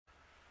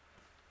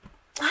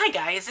Hi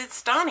guys,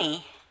 it's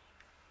Donnie.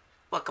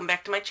 Welcome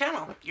back to my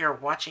channel. You're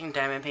watching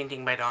Diamond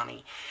Painting by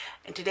Donnie.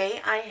 And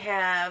today I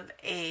have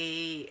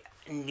a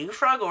new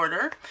frog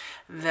order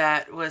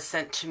that was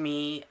sent to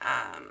me,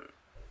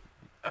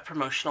 a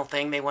promotional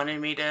thing. They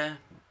wanted me to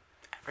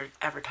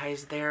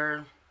advertise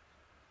their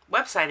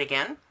website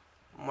again.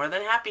 More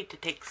than happy to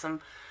take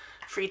some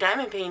free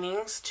diamond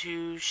paintings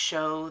to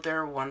show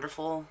their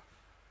wonderful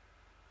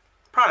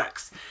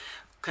products,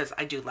 because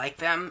I do like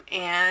them,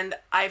 and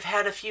I've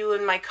had a few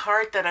in my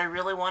cart that I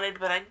really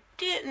wanted, but I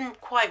didn't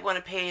quite want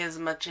to pay as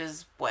much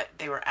as what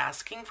they were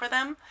asking for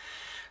them.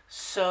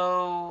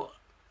 So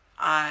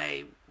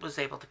I was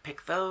able to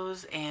pick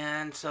those,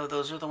 and so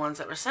those are the ones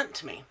that were sent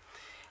to me.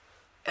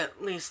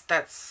 At least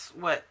that's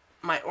what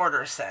my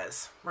order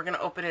says. We're going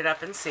to open it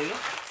up and see.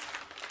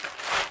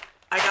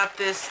 I got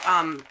this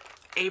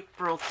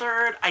April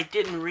 3rd. I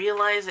didn't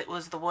realize it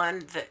was the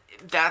one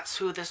that's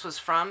who this was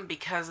from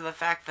because of the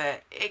fact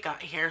that it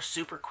got here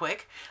super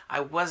quick.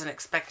 I wasn't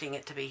expecting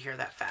it to be here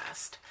that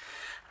fast.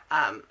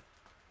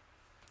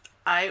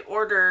 I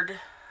ordered,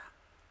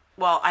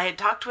 well, I had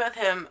talked with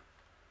him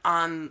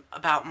on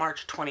about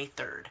March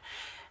 23rd.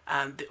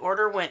 The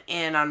order went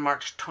in on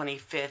March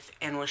 25th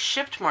and was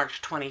shipped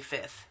March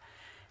 25th.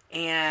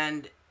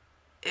 And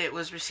it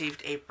was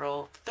received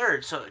April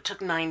 3rd, so it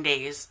took 9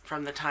 days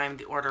from the time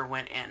the order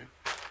went in.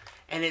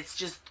 And it's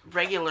just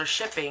regular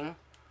shipping,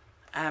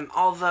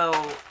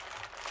 although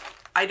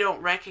I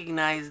don't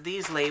recognize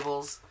these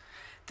labels.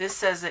 This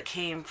says it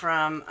came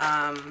from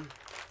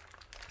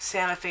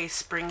Santa Fe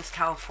Springs,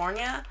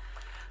 California,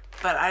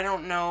 but I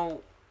don't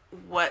know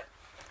what,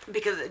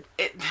 because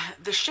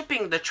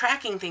the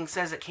tracking thing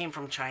says it came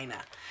from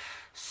China.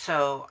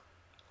 So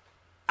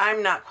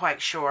I'm not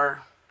quite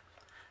sure.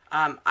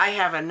 I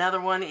have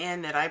another one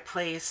in that I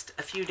placed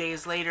a few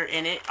days later,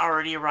 and it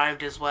already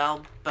arrived as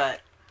well, but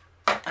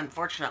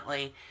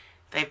unfortunately,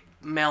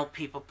 mail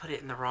people put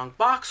it in the wrong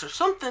box or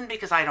something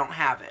because I don't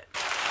have it.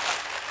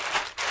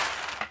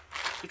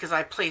 Because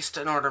I placed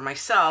an order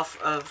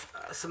myself of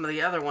some of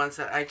the other ones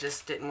that I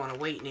just didn't want to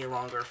wait any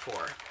longer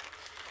for.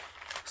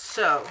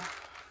 So,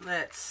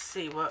 let's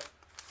see what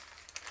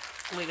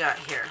we got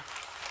here.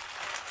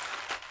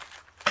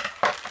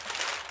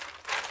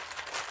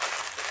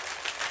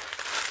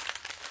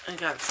 I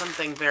got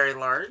something very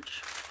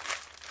large.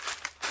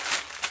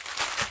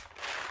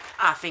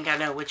 I think I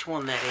know which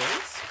one that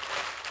is.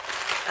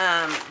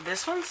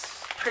 This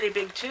one's pretty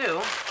big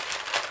too.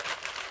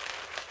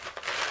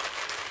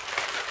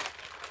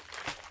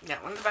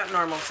 That one's about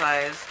normal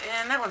size,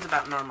 and that one's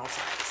about normal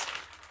size.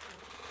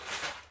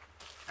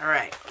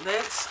 Alright,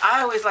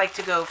 I always like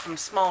to go from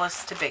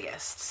smallest to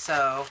biggest,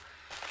 so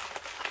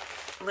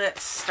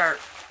let's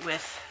start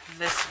with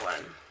this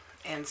one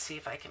and see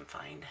if I can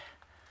find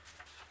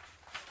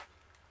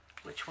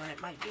which one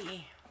it might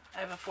be. I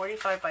have a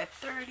 45 by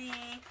 30,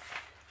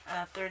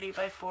 30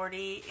 by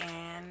 40,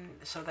 and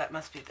so that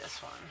must be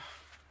this one.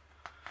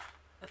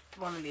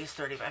 One of these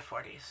 30 by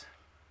 40s.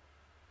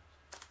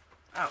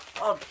 Oh,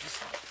 I'll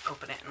just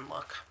open it and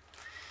look.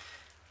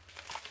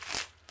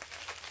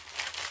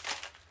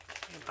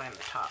 You can find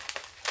the top.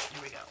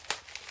 Here we go.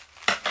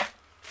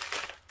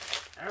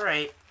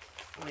 Alright,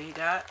 what you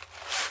got?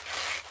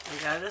 We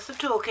got us a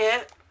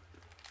toolkit.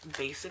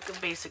 Basic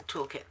of basic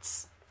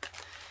toolkits.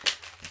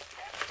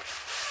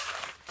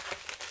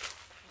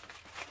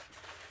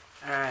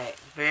 Alright,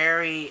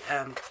 very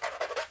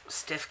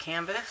stiff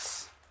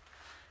canvas.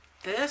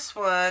 This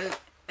one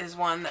is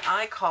one that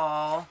I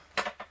call,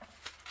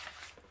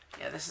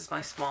 yeah, this is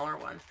my smaller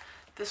one.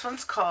 This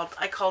one's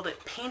I called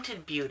it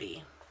Painted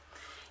Beauty.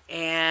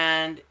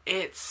 And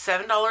it's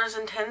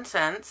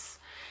 $7.10.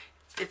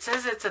 It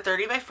says it's a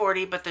 30 by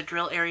 40, but the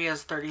drill area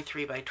is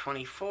 33 by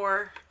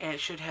 24. And it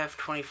should have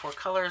 24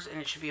 colors,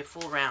 and it should be a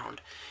full round.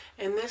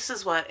 And this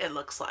is what it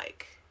looks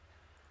like.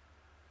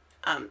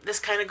 This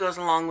kind of goes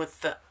along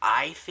with the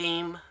eye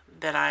theme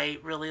that I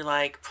really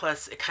like.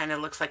 Plus, it kind of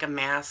looks like a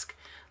mask,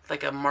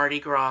 like a Mardi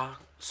Gras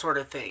sort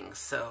of thing.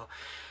 So,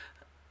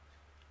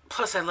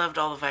 plus I loved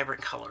all the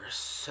vibrant colors,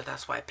 so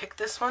that's why I picked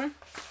this one.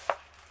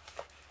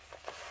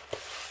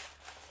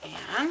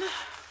 And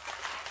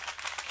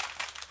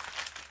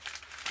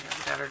here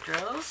we got our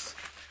drills.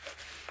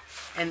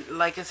 And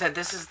like I said,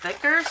 this is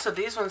thicker, so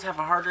these ones have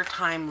a harder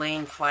time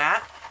laying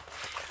flat.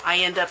 I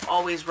end up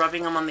always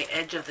rubbing them on the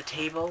edge of the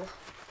table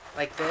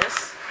like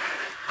this.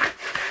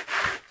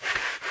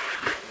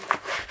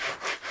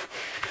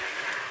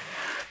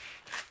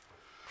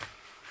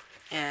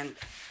 And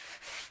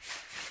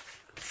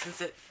since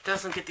it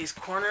doesn't get these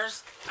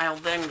corners, I'll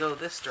then go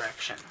this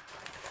direction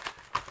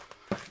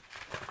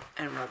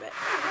and rub it.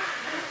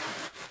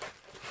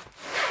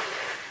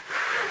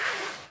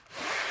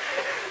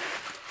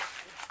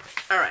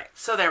 Alright,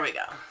 so there we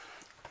go.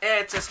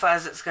 It's as flat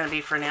as it's going to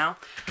be for now.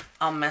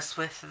 I'll mess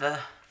with the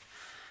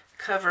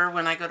cover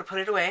when I go to put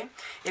it away.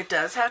 It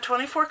does have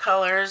 24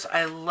 colors.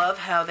 I love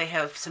how they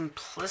have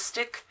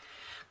simplistic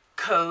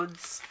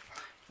codes.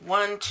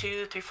 1,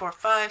 2, 3, 4,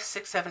 5,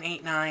 6, 7,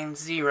 8, 9,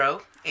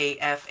 0.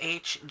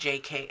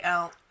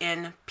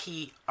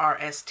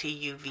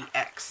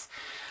 AFHJKLNPRSTUVX.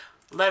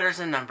 Letters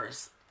and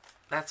numbers.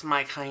 That's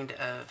my kind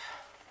of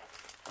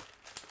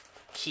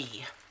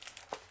key.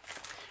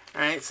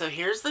 Alright, so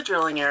here's the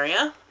drilling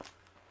area.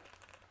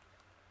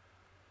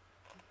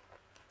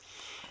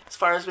 As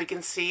far as we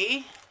can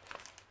see,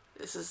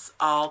 this is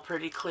all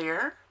pretty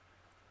clear.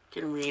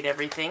 You can read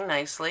everything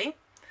nicely.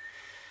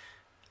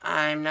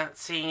 I'm not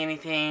seeing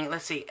anything.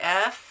 Let's see,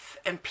 F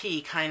and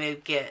P kind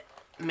of get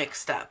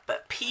mixed up,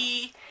 but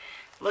P,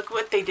 look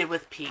what they did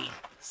with P.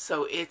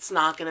 So it's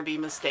not going to be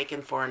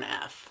mistaken for an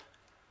F.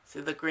 See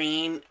the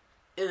green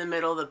in the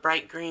middle, the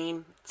bright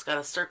green, it's got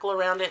a circle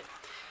around it.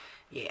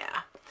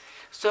 Yeah.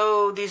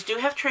 So these do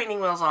have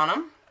training wheels on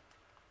them.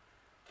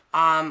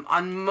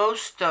 On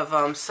most of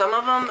them, some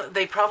of them,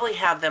 they probably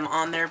have them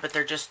on there, but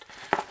they're just,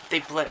 they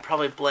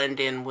probably blend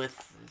in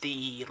with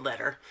the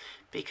letter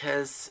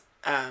because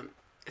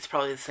it's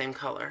probably the same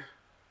color.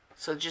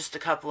 So just a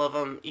couple of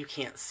them, you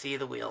can't see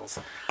the wheels.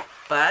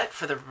 But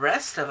for the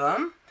rest of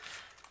them,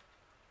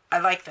 I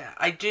like that.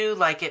 I do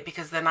like it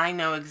because then I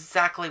know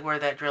exactly where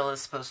that drill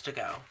is supposed to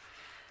go.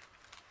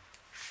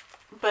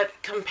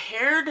 But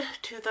compared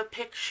to the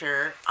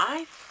picture,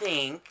 I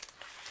think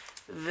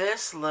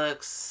this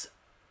looks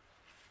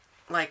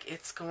like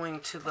it's going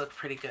to look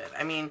pretty good.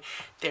 I mean,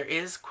 there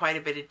is quite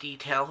a bit of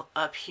detail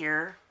up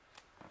here.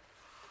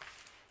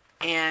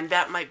 And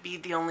that might be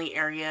the only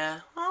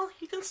area, well,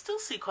 you can still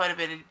see quite a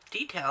bit of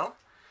detail.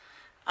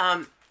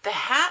 The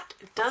hat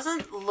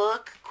doesn't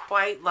look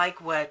quite like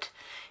what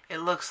it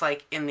looks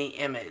like in the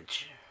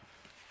image.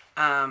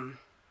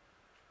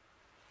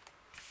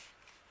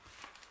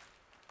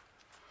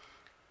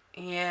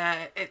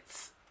 Yeah,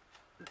 it's,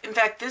 in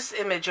fact, this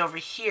image over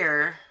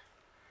here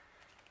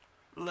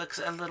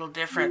looks a little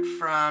different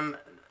from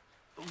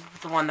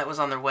the one that was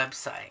on their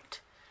website.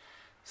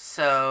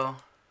 So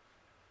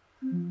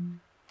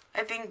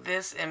I think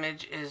this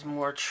image is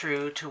more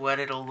true to what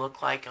it'll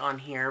look like on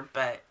here,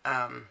 but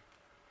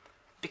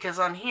because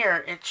on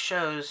here it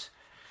shows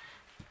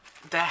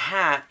the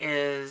hat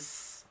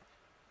is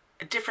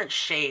different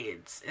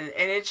shades, and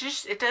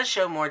it does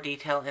show more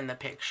detail in the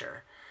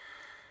picture.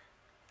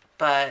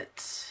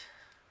 But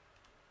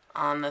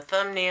on the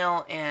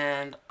thumbnail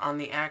and on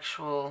the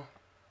actual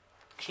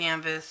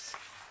canvas,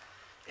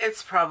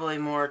 it's probably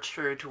more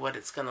true to what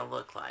it's going to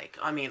look like.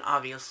 I mean,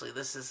 obviously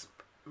this is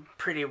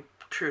pretty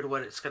true to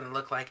what it's going to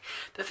look like.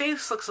 The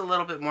face looks a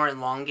little bit more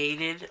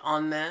elongated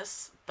on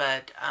this,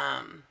 but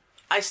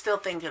I still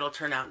think it'll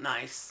turn out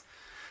nice.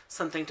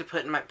 Something to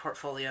put in my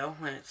portfolio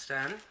when it's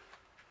done,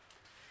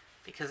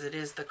 because it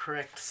is the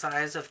correct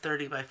size of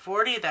 30 by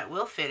 40 that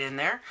will fit in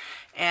there.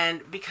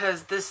 And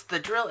because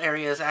the drill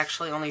area is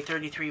actually only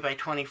 33 by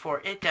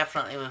 24, it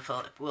definitely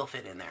will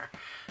fit in there.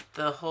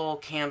 The whole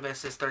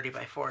canvas is 30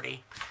 by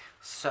 40.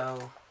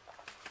 So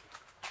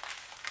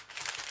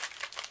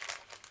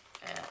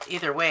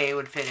either way it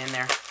would fit in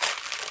there.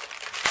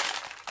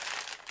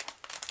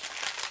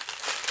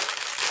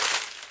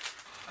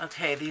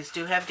 Okay, these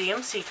do have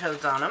DMC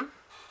codes on them.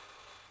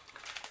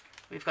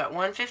 We've got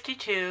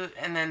 152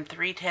 and then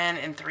 310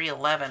 and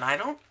 311. I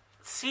don't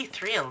see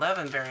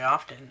 311 very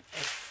often,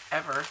 if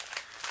ever.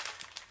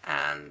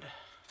 And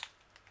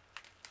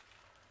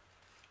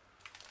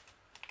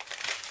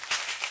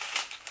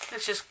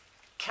let's just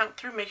count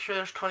through, make sure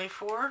there's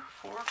 24,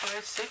 4,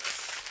 5,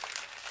 6,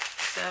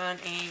 7,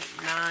 8,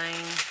 9,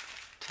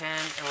 10,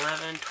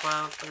 11,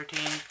 12,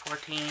 13,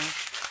 14,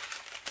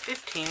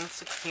 15,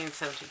 16,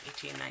 17,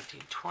 18,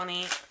 19,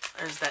 20.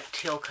 There's that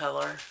teal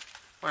color.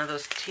 One of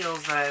those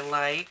teals that I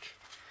like.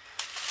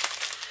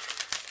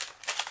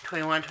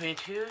 21,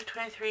 22,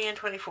 23, and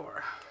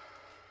 24.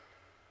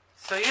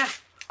 So yeah,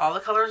 all the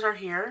colors are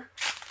here.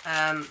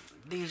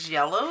 These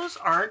yellows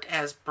aren't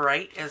as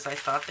bright as I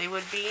thought they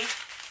would be.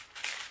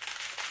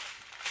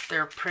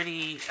 They're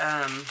pretty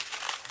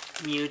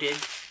muted.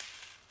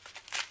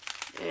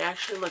 They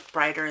actually look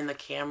brighter in the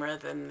camera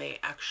than they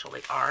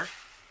actually are.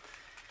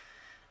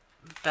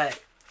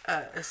 But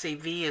let's see,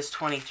 V is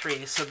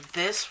 23. So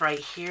this right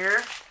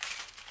here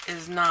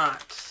is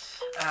not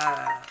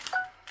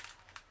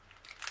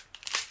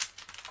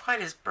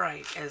quite as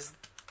bright as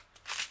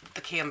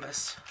the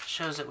canvas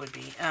shows it would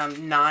be.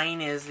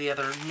 9 is the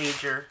other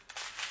major,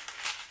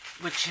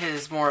 which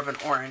is more of an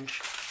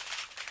orange.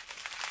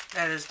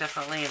 That is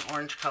definitely an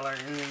orange color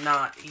and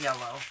not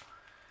yellow.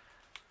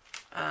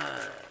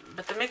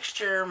 But the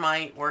mixture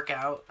might work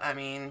out. I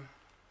mean,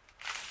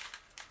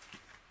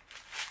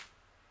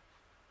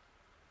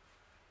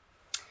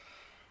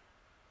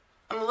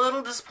 I'm a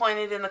little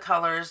disappointed in the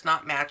colors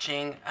not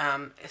matching,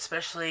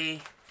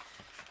 especially,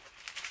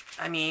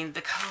 I mean,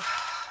 the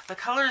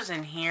colors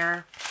in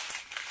here,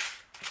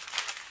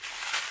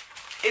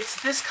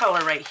 it's this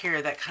color right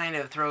here that kind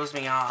of throws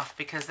me off,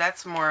 because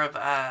that's more of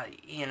a,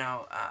 you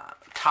know,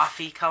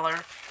 toffee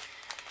color,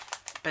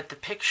 but the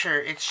picture,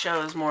 it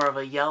shows more of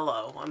a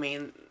yellow. I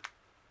mean,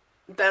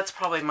 that's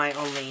probably my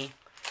only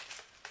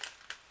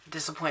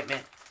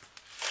disappointment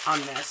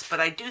on this, but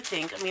I do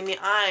think, I mean, the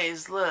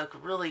eyes look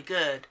really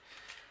good.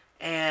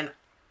 And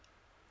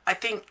I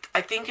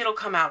think it'll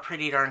come out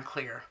pretty darn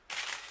clear,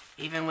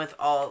 even with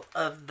all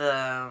of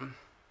the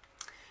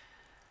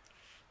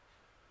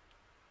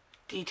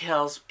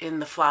details in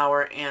the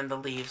flower and the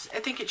leaves. I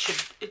think it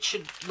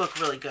should look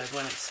really good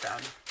when it's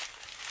done.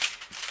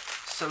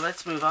 So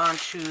let's move on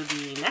to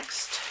the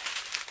next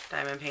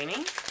diamond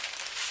painting.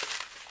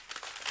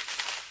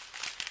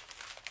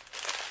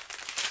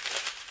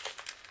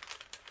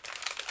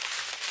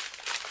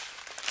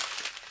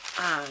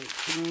 I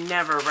can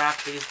never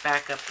wrap these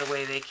back up the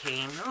way they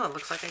came. Oh, it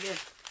looks like I did.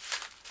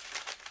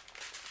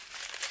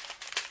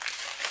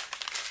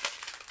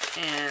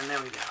 And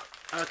there we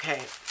go.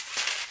 Okay.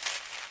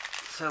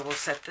 So we'll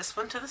set this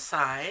one to the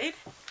side.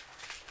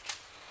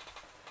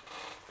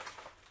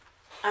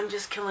 I'm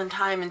just killing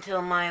time until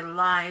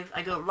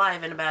I go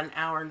live in about an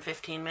hour and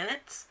 15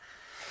 minutes.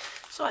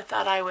 So I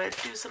thought I would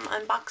do some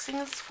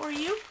unboxings for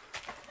you.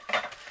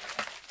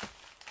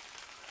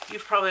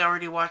 You've probably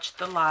already watched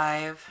the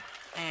live,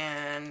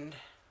 and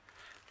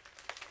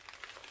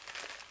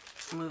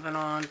moving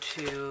on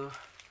to,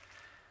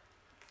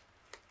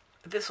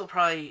 this will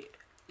probably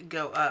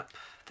go up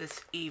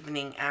this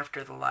evening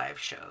after the live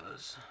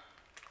shows.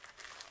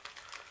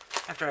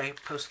 After I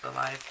post the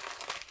live.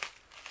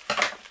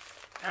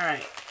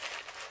 Alright.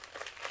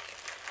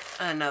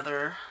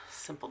 Another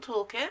simple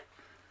toolkit.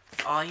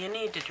 That's all you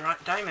need to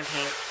diamond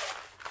paint.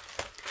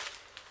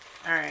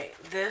 Alright,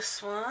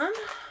 this one,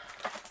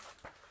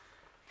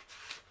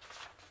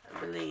 I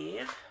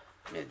believe,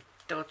 let me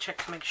double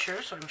check to make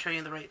sure so I can show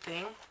you the right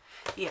thing.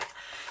 Yeah,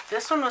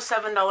 this one was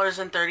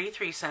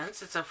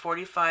 $7.33. It's a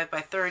 45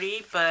 by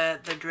 30,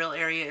 but the drill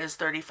area is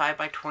 35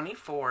 by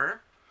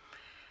 24.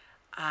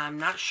 I'm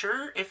not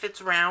sure if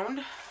it's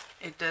round.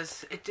 It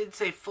did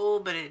say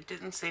full, but it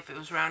didn't say if it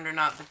was round or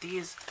not. But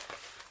these,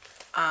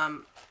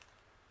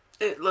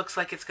 it looks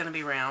like it's going to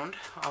be round.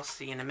 I'll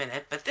see in a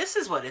minute. But this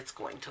is what it's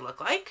going to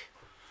look like.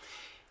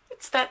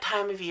 It's that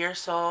time of year,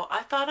 so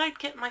I thought I'd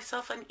get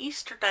myself an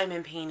Easter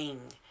diamond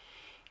painting.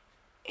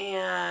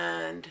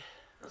 And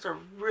those are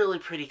really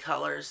pretty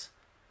colors.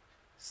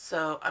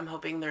 So I'm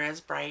hoping they're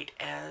as bright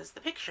as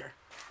the picture.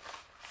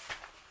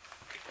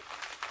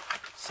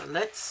 So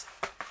let's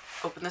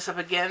open this up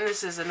again.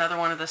 This is another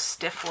one of the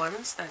stiff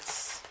ones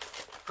that's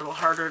a little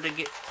harder to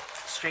get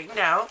straightened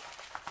out.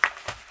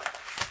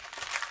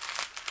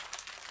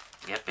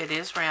 Yep, it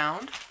is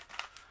round.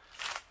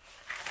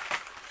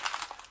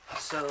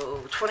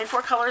 So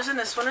 24 colors in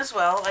this one as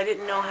well. I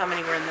didn't know how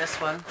many were in this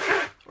one,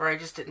 or I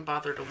just didn't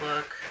bother to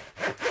look.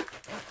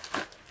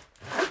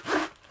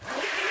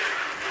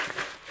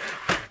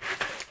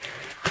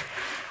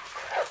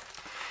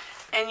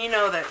 And you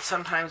know that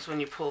sometimes when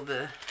you pull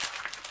the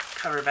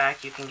cover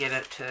back, you can get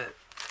it to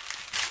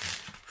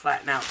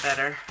flatten out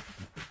better,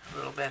 a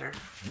little better.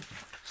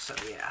 So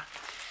yeah.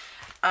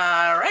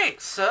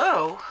 Alright,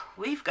 so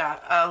we've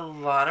got a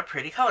lot of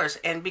pretty colors,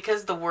 and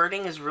because the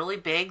wording is really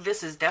big,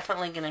 this is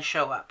definitely going to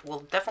show up. We'll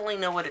definitely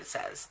know what it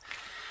says.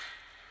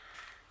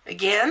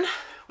 Again,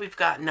 we've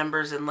got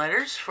numbers and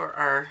letters for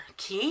our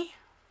key.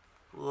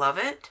 Love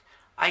it.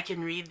 I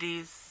can read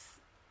these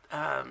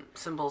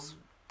symbols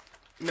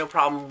no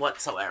problem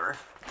whatsoever.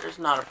 There's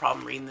not a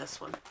problem reading this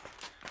one.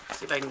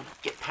 See if I can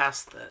get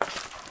past the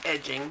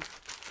edging.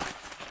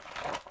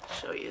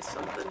 Show you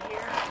something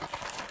here.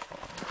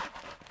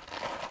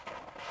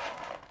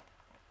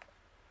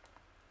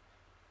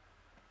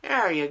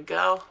 There you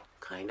go.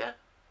 Kinda.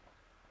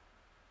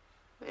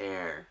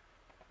 There.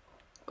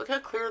 Look how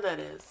clear that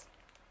is.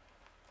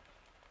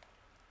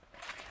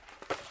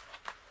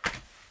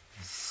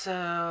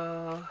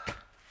 So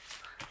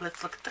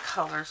let's look at the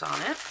colors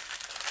on it.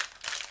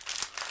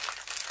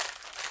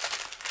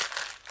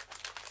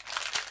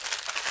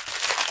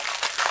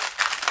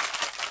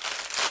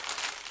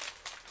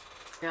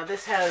 Now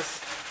this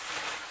has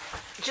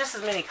just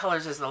as many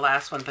colors as the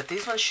last one, but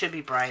these ones should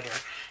be brighter.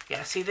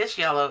 Yeah, see, this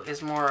yellow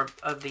is more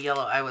of the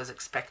yellow I was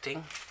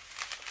expecting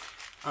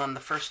on the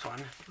first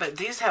one. But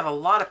these have a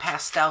lot of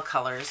pastel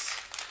colors,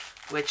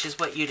 which is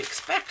what you'd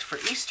expect for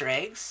Easter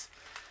eggs.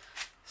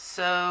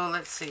 So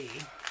let's see.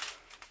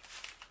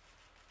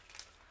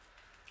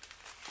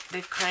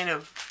 They've kind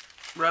of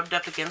rubbed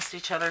up against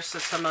each other, so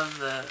some of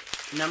the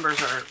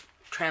numbers are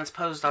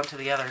transposed onto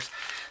the others.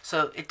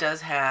 So it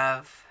does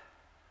have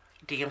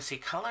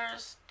DMC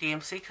colors,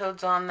 DMC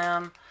codes on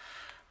them.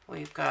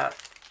 We've got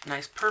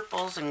nice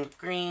purples and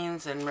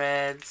greens and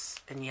reds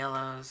and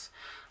yellows.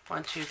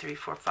 1, 2, 3,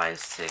 4, 5,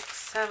 6,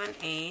 7,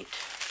 8,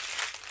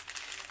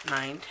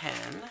 9, 10,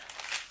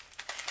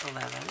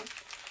 11.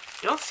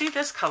 You don't see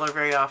this color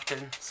very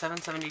often.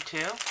 772,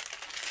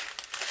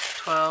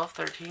 12,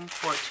 13,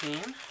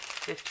 14,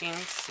 15,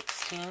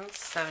 16,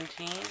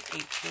 17,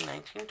 18,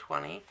 19,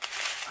 20.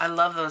 I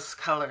love those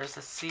colors.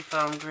 The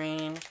seafoam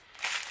green.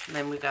 And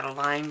then we got a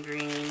lime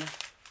green,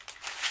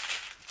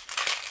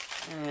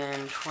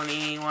 and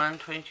 21,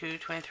 22,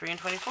 23, and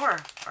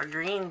 24 are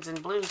greens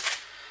and blues.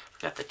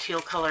 We've got the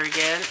teal color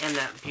again, and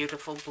that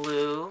beautiful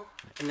blue,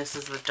 and this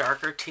is the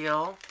darker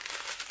teal.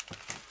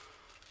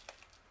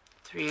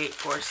 3, 8,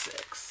 4,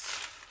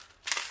 6,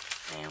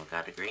 and we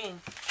got a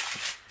green.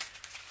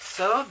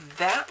 So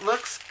that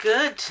looks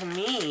good to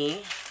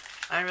me.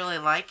 I really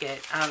like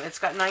it. It's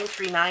got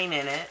 939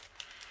 in it.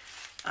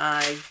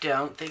 I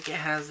don't think it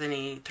has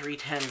any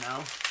 310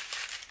 though.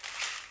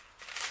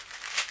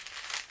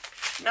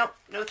 Nope,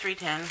 no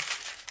 310.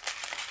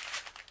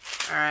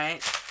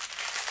 Alright.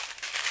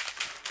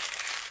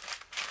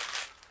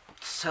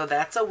 So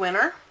that's a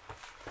winner.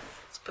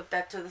 Let's put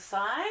that to the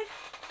side.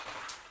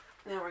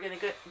 Now we're going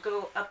to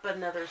go up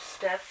another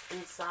step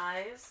in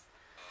size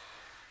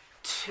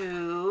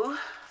to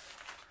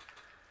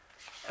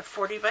a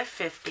 40 by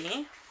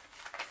 50.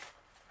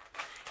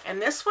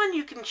 And this one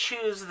you can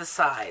choose the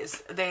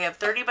size. They have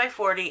 30 by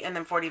 40 and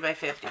then 40 by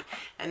 50.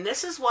 And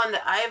this is one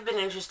that I have been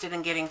interested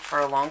in getting for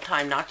a long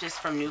time, not just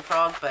from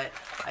newfrog, but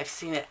I've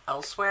seen it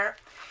elsewhere.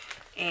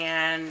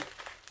 And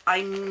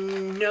I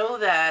know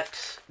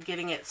that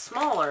getting it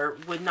smaller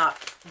would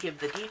not give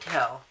the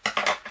detail.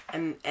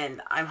 And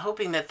I'm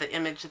hoping that the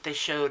image that they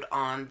showed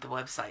on the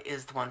website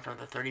is the one from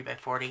the 30 by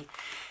 40.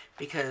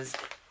 Because,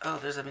 oh,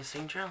 there's a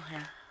missing drill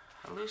here.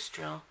 A loose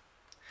drill.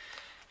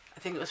 I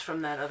think it was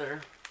from that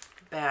other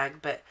bag,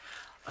 but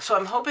so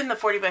I'm hoping the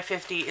 40 by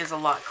 50 is a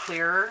lot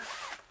clearer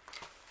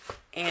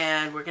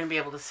and we're going to be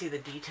able to see the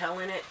detail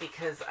in it,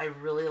 because I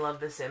really love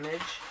this image,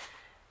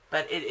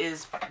 but it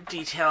is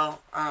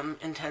detail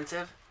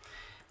intensive.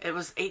 It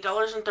was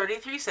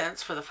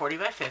 $8.33 for the 40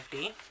 by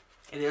 50.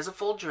 It is a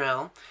full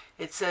drill.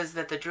 It says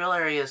that the drill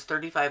area is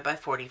 35 by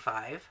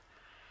 45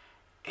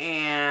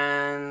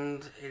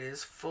 and it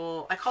is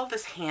full. I call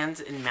this hands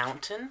in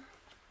mountain.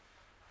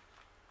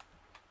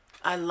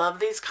 I love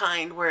these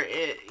kind where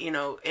it, you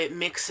know, it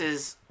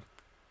mixes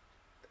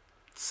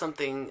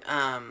something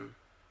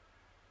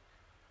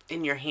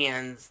in your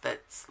hands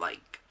that's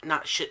like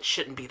not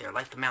shouldn't be there,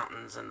 like the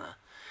mountains and the,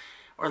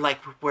 or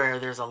like where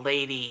there's a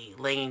lady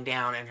laying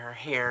down and her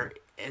hair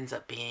ends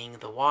up being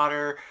the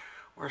water,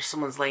 or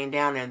someone's laying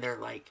down and their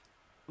like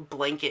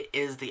blanket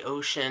is the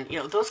ocean. You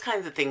know, those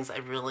kinds of things I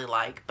really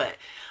like, but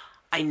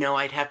I know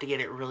I'd have to get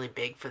it really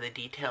big for the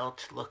detail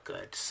to look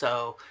good.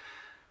 So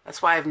that's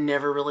why I've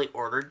never really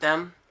ordered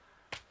them,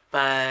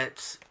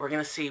 but we're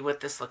going to see what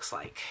this looks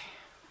like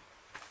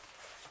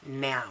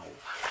now.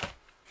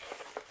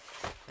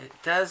 It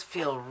does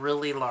feel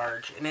really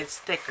large, and it's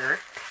thicker.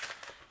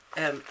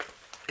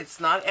 It's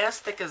not as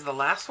thick as the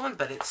last one,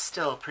 but it's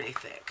still pretty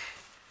thick.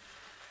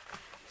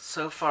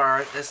 So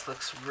far, this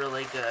looks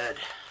really good.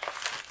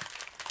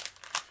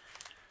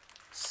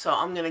 So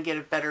I'm going to get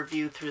a better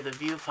view through the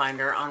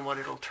viewfinder on what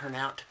it'll turn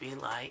out to be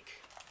like.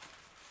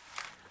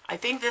 I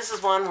think this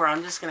is one where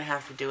I'm just going to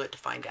have to do it to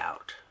find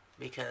out,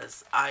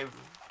 because I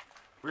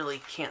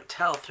really can't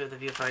tell through the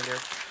viewfinder.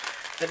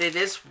 But it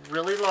is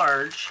really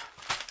large,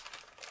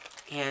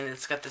 and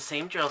it's got the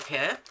same drill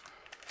kit.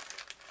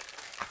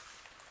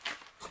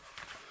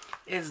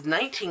 It is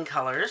 19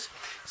 colors,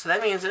 so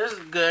that means there's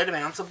good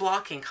amounts of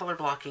blocking, color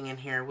blocking in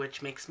here,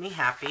 which makes me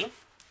happy,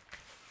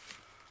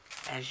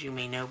 as you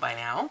may know by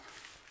now.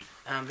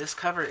 This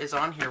cover is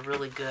on here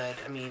really good.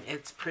 I mean,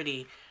 it's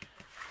pretty...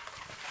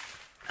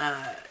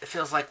 it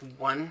feels like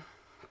one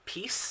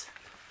piece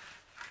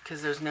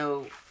because there's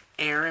no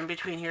air in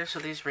between here, so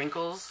these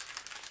wrinkles,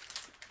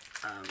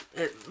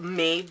 it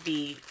may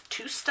be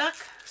too stuck.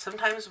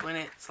 Sometimes when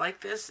it's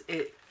like this,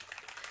 it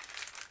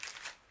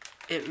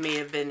may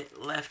have been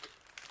left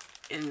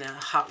in the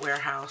hot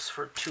warehouse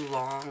for too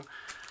long,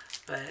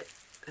 but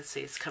let's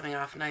see, it's coming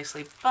off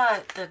nicely.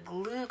 But the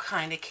glue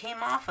kind of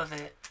came off of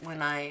it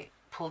when I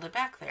pulled it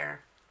back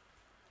there.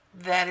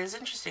 That is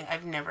interesting.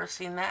 I've never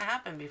seen that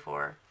happen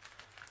before.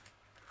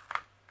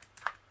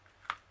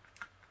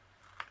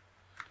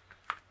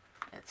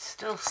 It's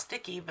still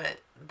sticky, but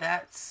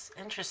that's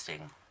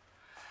interesting.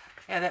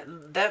 Yeah,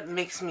 that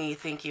makes me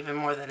think even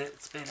more that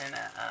it's been in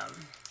a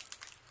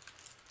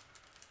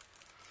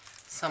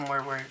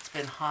somewhere where it's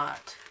been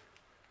hot.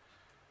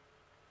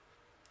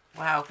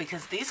 Wow,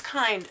 because these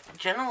kind,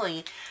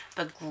 generally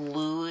the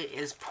glue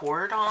is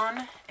poured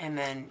on and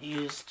then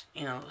used,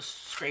 you know,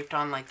 scraped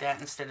on like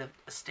that instead of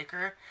a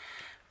sticker.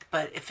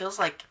 But it feels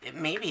like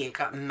maybe it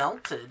got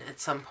melted at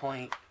some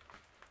point.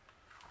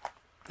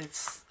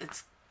 It's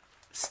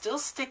still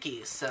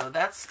sticky, so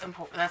that's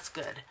important. That's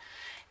good.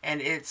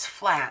 And it's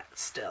flat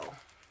still.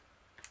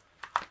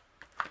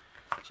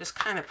 Just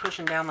kind of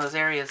pushing down those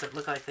areas that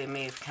look like they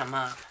may have come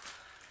up.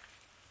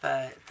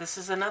 But this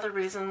is another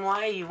reason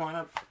why you want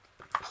to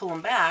pull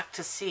them back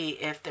to see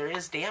if there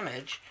is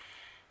damage.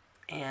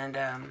 And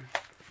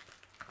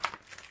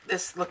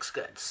this looks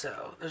good.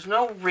 So there's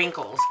no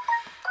wrinkles.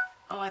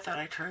 Oh, I thought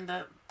I turned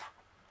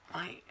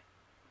my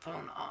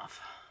phone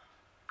off.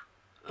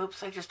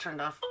 Oops, I just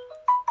turned off.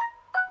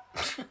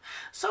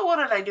 So what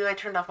did I do? I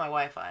turned off my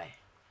Wi-Fi.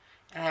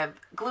 And I have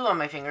glue on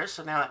my fingers,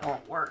 so now it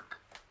won't work.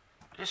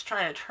 Just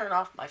trying to turn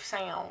off my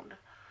sound.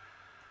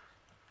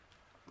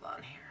 Hold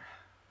on here.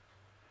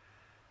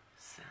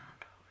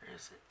 Sound, where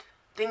is it?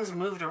 Things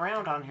moved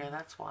around on here,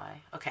 that's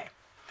why. Okay.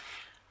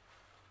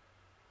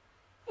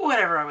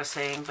 Whatever I was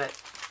saying, but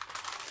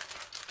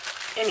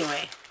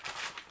anyway,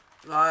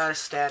 a lot of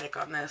static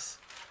on this.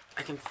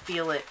 I can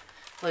feel it.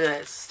 Look at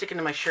that, it's sticking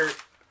to my shirt.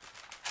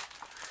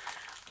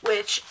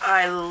 which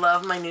I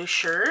love my new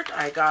shirt.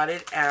 I got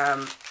it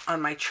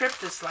on my trip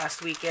this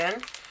last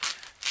weekend.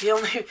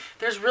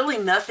 There's really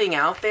nothing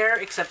out there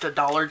except a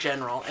Dollar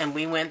General, and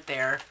we went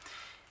there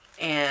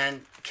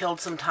and killed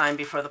some time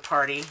before the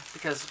party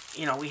because,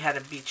 you know, we had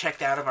to be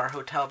checked out of our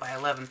hotel by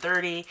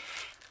 11:30.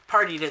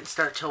 Party didn't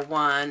start till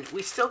 1.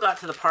 We still got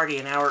to the party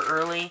an hour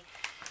early,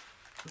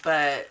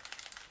 but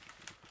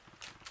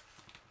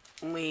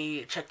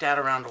we checked out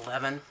around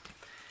 11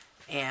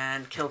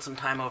 and killed some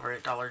time over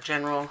at Dollar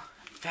General.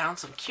 Found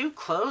some cute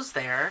clothes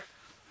there.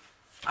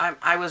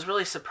 I was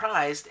really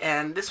surprised,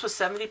 and this was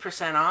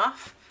 70%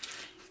 off.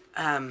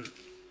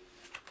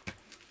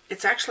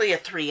 It's actually a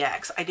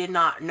 3X. I did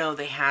not know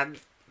they had,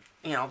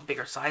 you know,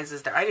 bigger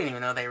sizes there. I didn't even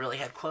know they really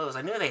had clothes.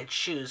 I knew they had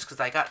shoes because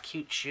I got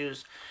cute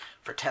shoes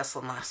for Tesla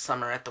last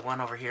summer at the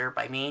one over here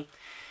by me.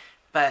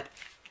 But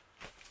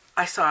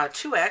I saw a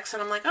 2X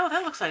and I'm like, oh,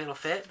 that looks like it'll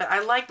fit. But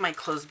I like my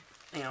clothes,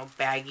 you know,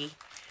 baggy.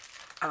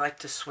 I like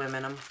to swim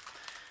in them.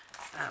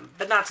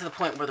 But not to the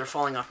point where they're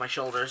falling off my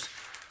shoulders.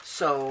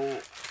 So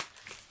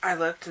I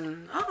looked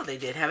and, oh, they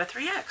did have a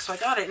 3X. So I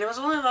got it. And it was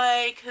only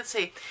like, let's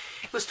see,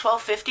 it was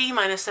 $12.50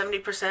 minus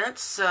 70%.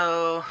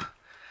 So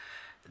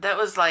that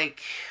was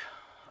like,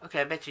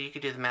 okay, I bet you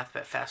could do the math a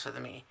bit faster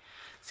than me.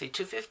 See,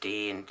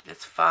 $2.50 and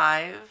it's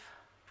 5.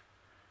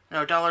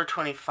 No,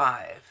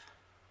 $1.25.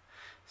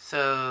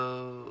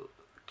 So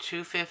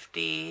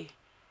 $2.50,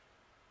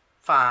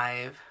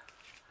 5,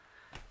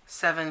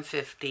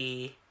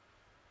 $7.50,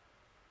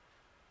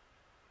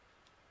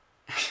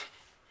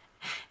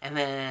 and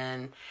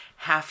then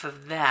half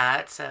of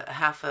that, so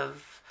half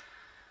of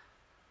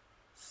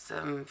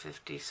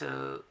 $7.50,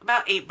 so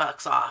about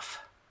 $8 off.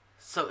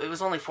 So it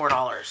was only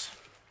 $4.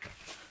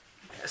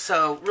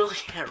 So really,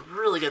 a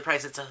really good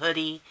price. It's a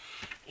hoodie,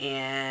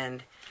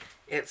 and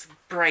it's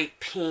bright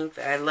pink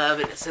that I love,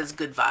 and it says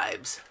good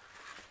vibes.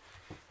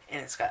 And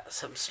it's got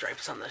some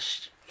stripes on the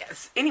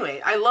yes. Anyway,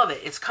 I love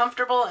it. It's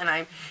comfortable, and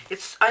I'm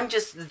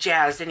just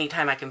jazzed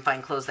anytime I can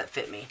find clothes that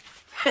fit me.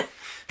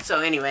 So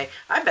anyway,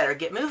 I better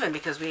get moving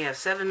because we have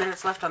 7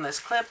 minutes left on this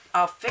clip.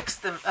 I'll fix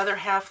the other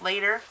half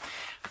later,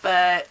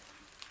 but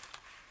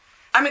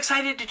I'm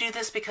excited to do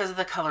this because of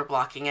the color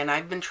blocking, and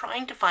I've been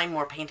trying to find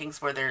more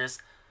paintings where there's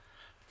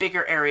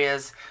bigger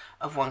areas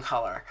of one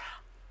color.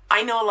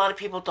 I know a lot of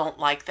people don't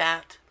like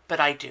that, but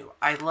I do.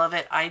 I love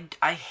it.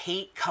 I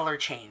hate color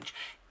change.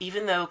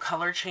 Even though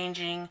color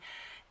changing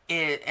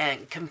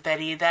and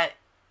confetti, that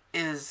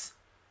is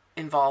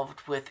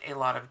involved with a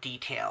lot of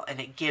detail, and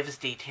it gives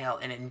detail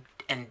and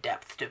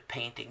depth to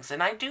paintings.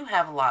 And I do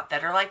have a lot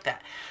that are like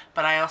that,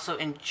 but I also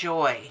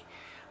enjoy,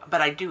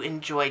 I do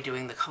enjoy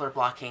doing the color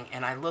blocking,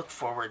 and I look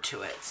forward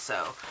to it.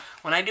 So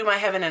when I do my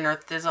Heaven and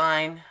Earth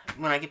design,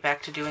 when I get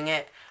back to doing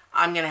it,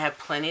 I'm going to have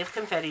plenty of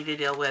confetti to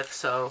deal with.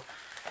 So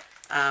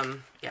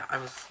yeah,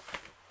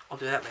 I'll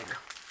do that later.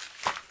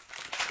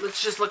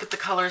 Let's just look at the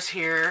colors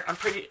here.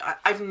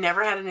 I've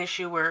never had an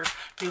issue where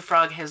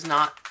newfrog has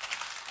not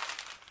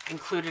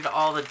included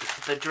all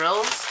the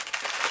drills.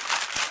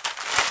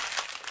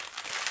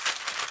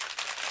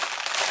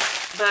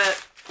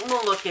 But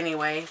we'll look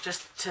anyway,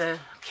 just to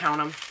count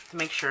them, to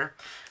make sure.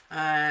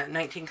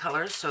 19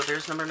 colors, so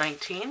there's number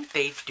 19.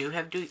 They do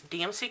have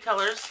DMC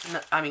colors,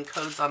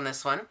 codes on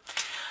this one.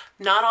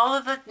 Not all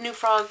of the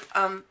newfrog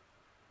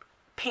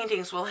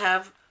paintings will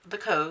have the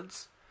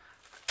codes.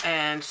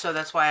 And so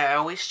that's why I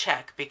always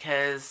check,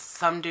 because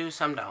some do,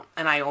 some don't.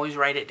 And I always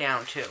write it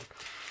down too.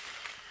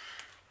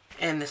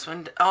 And this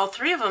one, all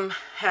 3 of them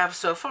have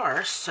so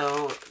far,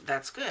 so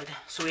that's good.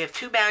 So we have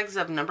 2 bags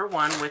of number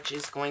 1, which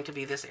is going to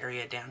be this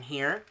area down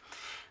here.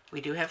 We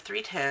do have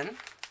 310.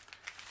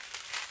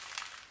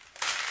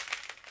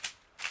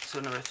 So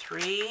number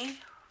 3,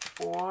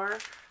 4,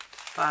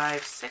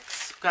 5,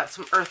 6. Got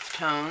some earth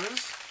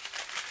tones.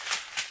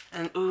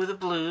 And ooh, the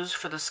blues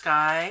for the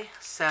sky.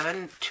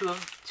 7, 2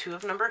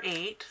 of number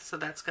 8. So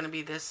that's going to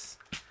be this.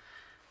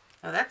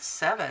 Oh, that's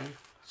 7.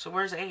 So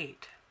where's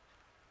 8?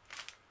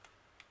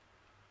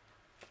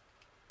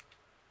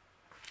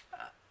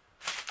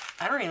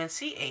 I don't even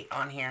see 8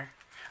 on here.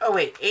 Oh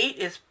wait, 8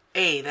 is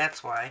A,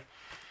 that's why.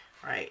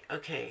 Right,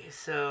 okay,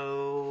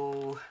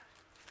 so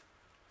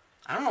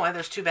I don't know why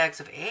there's 2 bags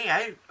of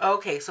A.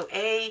 Okay, so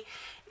A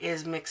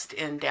is mixed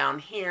in down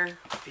here,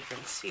 if you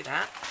can see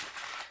that.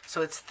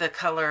 So it's the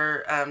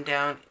color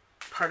down,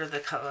 part of the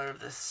color of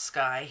the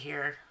sky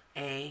here.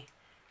 A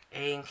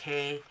and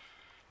K.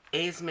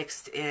 A is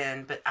mixed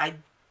in, but I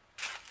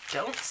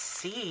don't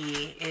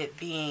see it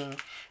being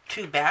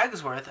 2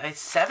 bags worth.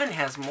 7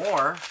 has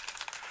more.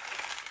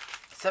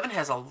 7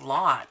 has a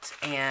lot,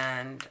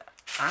 and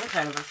I'm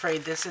kind of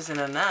afraid this isn't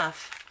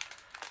enough.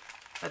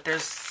 But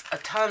there's a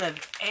ton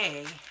of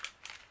A,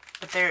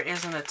 but there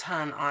isn't a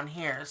ton on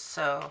here,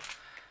 so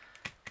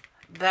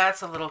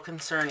that's a little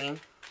concerning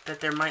that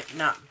there might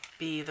not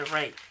be the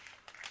right.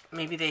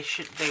 Maybe they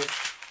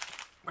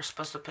were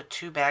supposed to put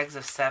 2 bags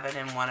of 7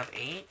 and 1 of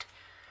 8.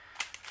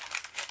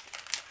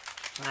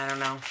 I don't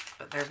know,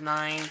 but there's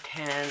 9,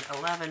 10,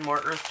 11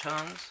 more earth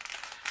tones,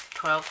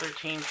 12,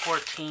 13,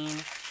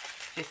 14.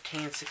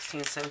 15,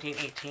 16, 17,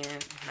 18,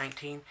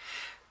 19.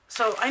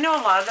 So I know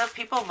a lot of the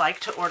people like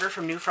to order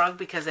from newfrog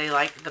because they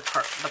like the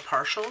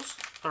partials,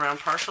 the round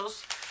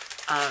partials.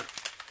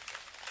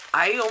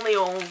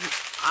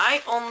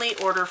 I only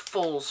order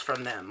fulls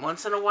from them.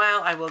 Once in a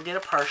while I will get a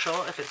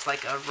partial if it's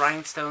like a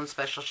rhinestone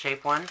special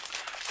shape one,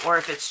 or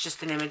if it's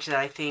just an image that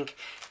I think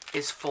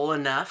is full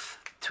enough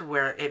to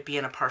where it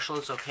being a partial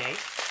is okay.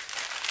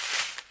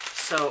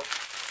 So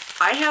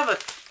I have a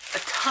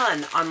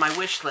ton on my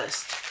wish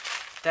list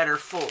that are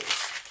fulls.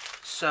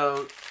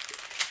 So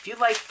if you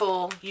like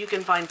full, you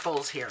can find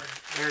fulls here.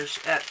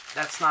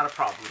 That's not a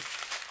problem.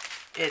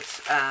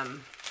 It's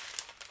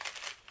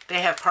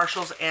they have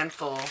partials and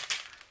full.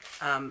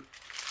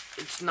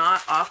 It's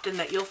not often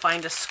that you'll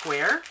find a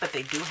square, but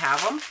they do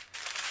have them.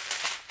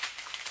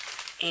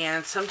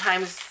 And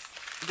sometimes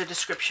the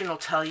description will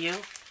tell you.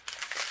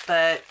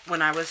 But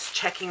when I was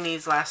checking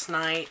these last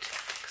night,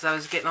 because I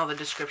was getting all the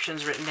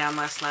descriptions written down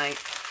last night,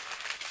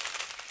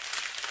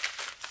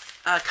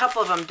 a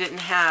couple of them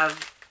didn't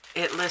have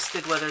it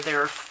listed whether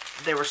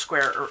they were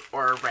square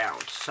or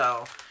round.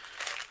 So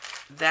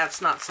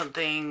that's not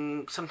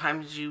something,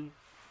 sometimes you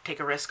take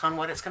a risk on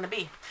what it's going to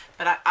be.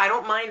 But I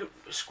don't mind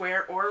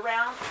square or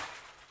round.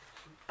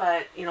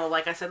 But, you know,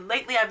 like I said,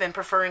 lately I've been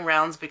preferring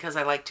rounds because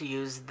I like to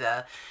use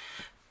the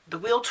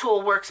wheel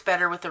tool works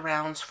better with the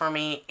rounds for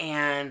me,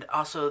 and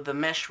also the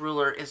mesh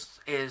ruler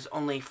is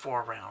only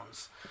 4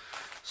 rounds.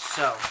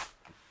 So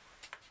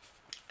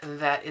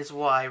that is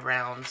why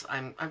rounds.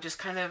 I'm just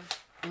kind of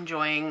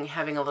enjoying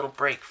having a little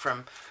break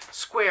from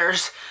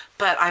squares,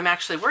 but I'm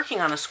actually working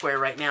on a square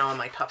right now on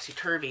my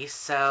topsy-turvy,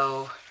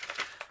 so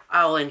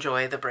I'll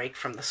enjoy the break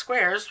from the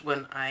squares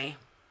when I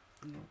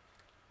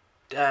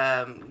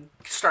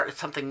start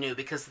something new,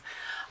 because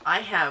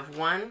I have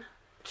 1,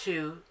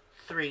 2,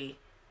 3,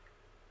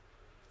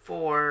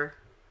 4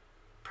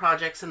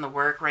 projects in the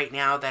work right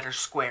now that are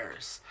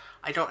squares.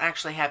 I don't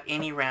actually have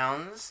any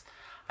rounds.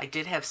 I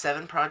did have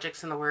 7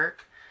 projects in the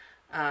work.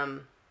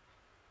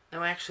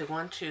 No, actually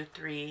 1, 2,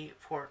 3,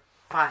 4,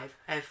 5.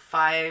 I have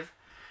 5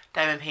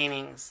 diamond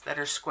paintings that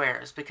are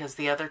squares because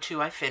the other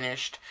 2 I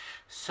finished.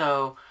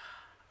 So,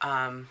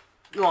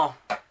 well,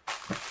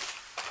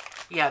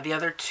 yeah, the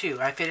other 2.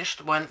 I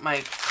finished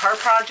my car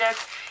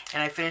project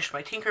and I finished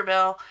my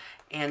Tinkerbell,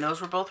 and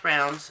those were both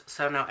rounds.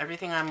 So now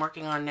everything I'm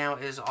working on now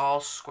is all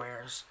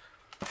squares.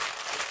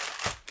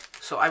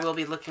 So I will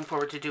be looking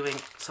forward to doing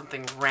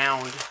something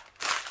round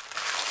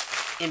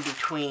in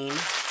between.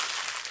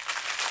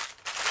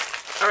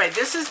 All right,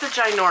 this is the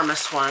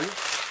ginormous one.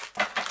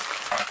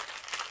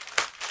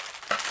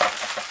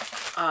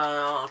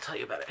 I'll tell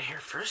you about it here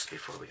first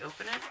before we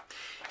open it.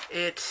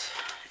 It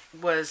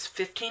was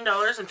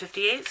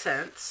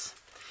 $15.58.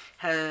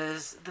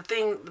 Has the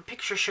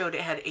picture showed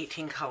it had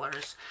 18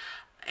 colors,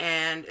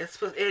 and it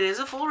is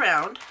a full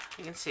round,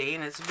 you can see,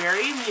 and it's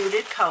very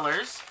muted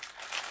colors.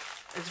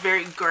 It's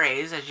very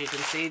grays, as you can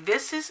see.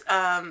 This is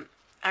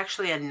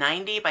actually a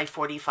 90 by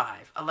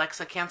 45.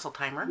 Alexa, cancel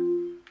timer.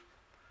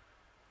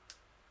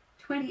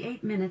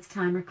 28 minutes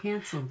timer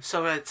canceled.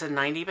 So it's a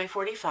 90 by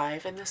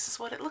 45, and this is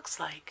what it looks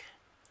like.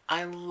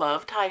 I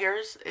love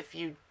tigers, if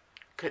you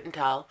couldn't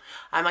tell.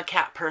 I'm a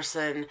cat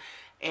person,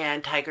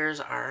 and tigers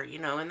are, you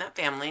know, in that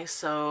family.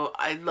 So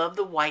I love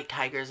the white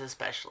tigers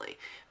especially.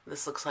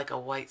 This looks like a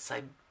white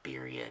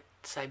Siberian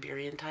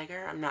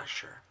tiger. I'm not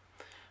sure.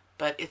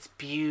 But it's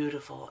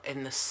beautiful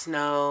in the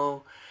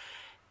snow.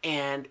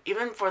 And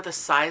even for the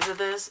size of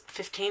this,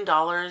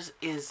 $15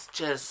 is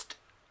just,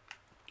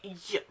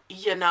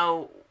 you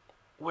know,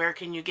 where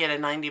can you get a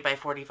 90 by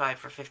 45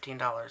 for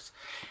 $15?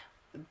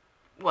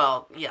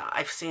 Well, yeah,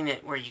 I've seen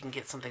it where you can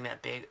get something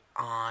that big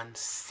on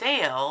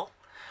sale,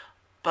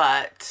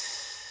 but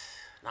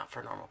not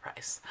for normal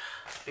price.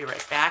 Be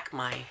right back.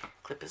 My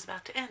clip is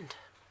about to end.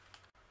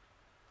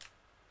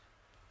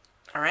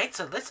 All right,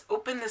 so let's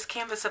open this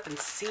canvas up and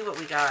see what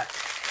we got.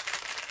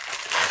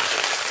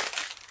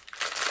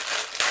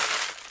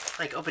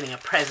 Like opening a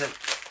present.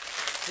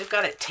 They've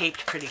got it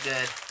taped pretty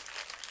good.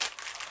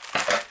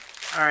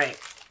 All right.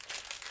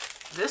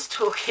 This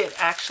toolkit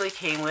actually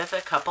came with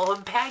a couple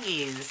of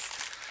baggies.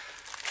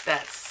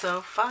 That's so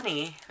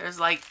funny.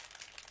 There's like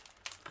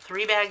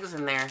 3 bags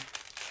in there.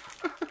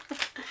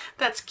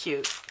 That's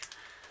cute.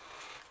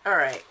 All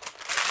right.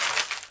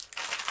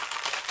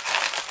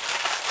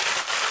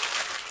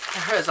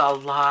 There's a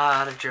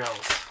lot of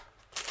drills.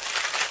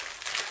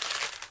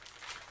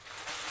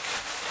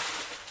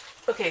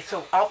 Okay,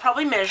 so I'll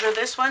probably measure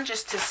this one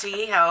just to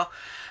see how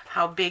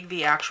big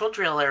the actual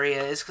drill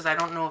area is, because I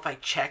don't know if I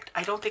checked.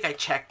 I don't think I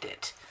checked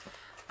it.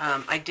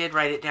 I did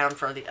write it down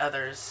for the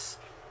others,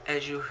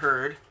 as you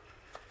heard.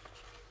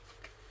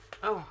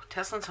 Oh,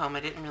 Tesla's home.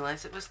 I didn't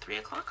realize it was 3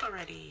 o'clock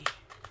already.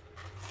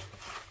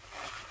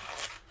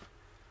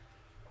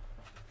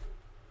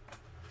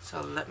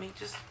 So let me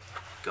just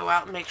go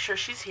out and make sure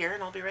she's here,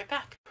 and I'll be right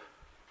back.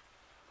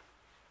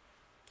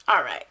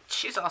 All right,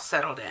 she's all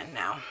settled in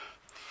now.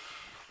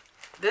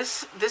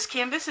 This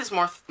canvas is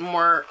more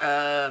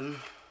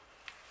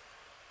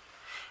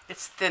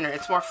It's thinner.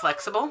 It's more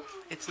flexible.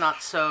 It's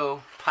not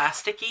so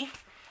plasticky.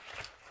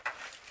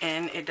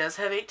 And it does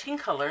have 18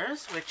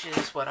 colors, which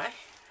is what I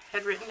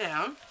had written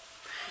down.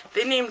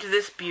 They named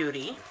this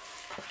Beauty.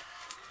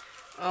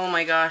 Oh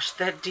my gosh,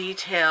 that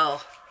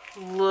detail.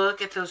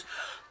 Look at those.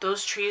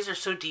 Those trees are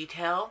so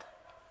detailed.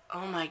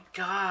 Oh my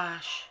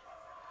gosh.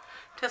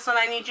 Tesla,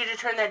 I need you to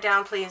turn that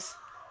down, please.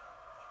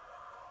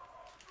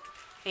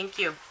 Thank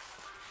you.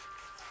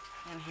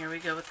 And here we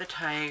go with the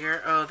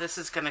tiger. Oh, this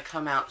is going to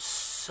come out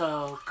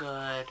so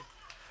good.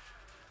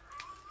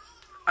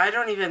 I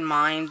don't even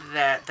mind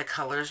that the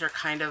colors are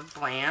kind of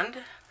bland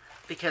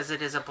because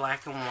it is a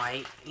black and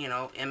white, you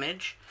know,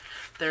 image.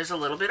 There's a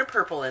little bit of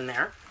purple in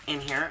there,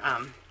 in here.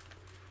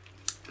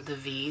 The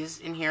V's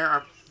in here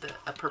are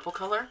a purple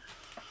color.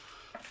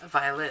 A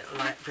violet,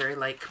 very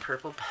light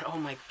purple, but oh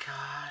my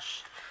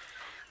gosh.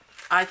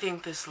 I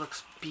think this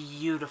looks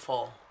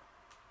beautiful.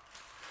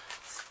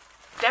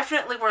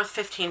 Definitely worth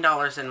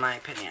 $15 in my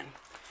opinion.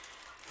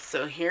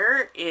 So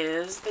here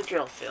is the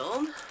drill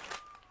field.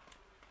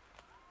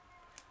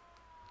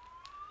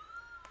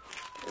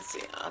 Let's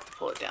see, I'll have to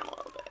pull it down a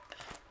little bit.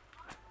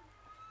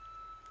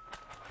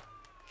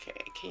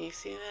 Okay, can you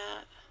see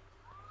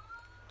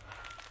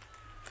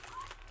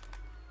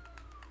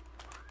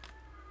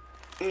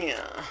that?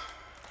 Yeah.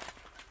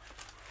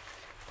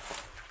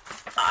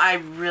 I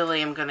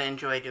really am going to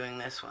enjoy doing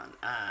this one,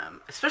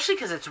 especially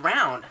because it's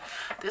round.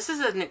 This is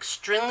an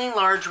extremely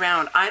large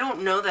round. I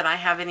don't know that I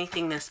have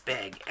anything this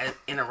big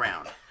in a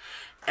round.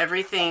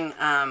 Everything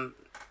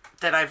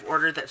that I've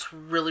ordered that's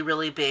really,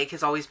 really big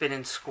has always been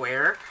in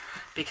square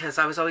because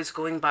I was always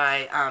going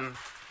by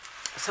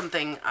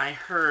something I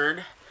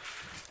heard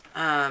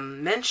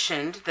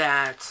mentioned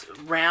that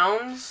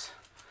rounds,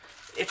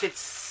 if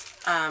it's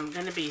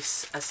going to be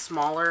a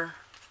smaller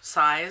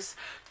size,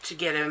 to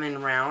get them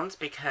in rounds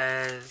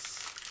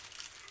because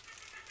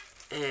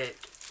it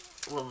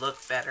will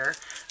look better.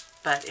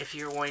 But if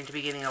you're going to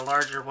be getting a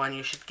larger one,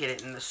 you should get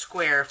it in the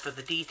square for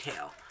the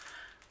detail.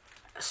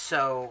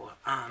 So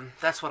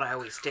that's what I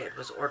always did,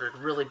 was ordered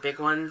really big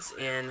ones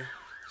in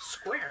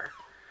square.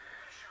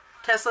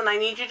 Tesla, I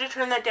need you to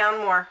turn that down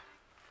more.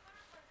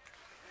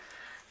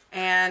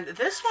 And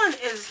this one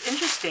is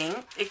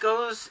interesting. It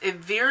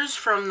veers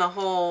from the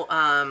whole,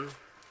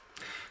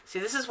 see,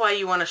 this is why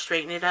you want to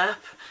straighten it up,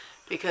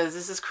 because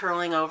this is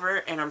curling over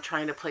and I'm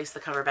trying to place the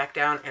cover back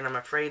down and I'm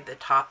afraid the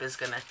top is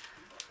going to,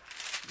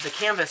 the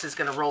canvas is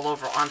going to roll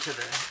over onto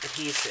the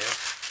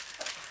adhesive.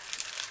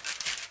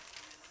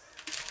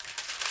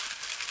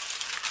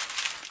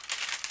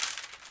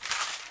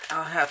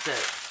 I'll have to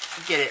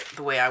get it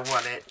the way I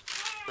want it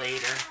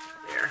later,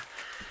 there,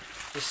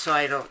 just so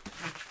I don't,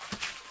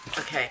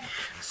 okay,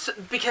 so,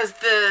 because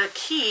the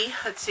key,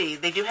 let's see,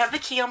 they do have the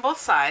key on both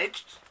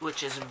sides,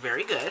 which is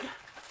very good.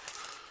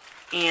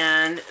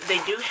 And they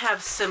do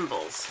have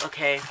symbols,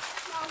 okay?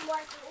 Mom,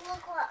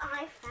 look what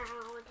I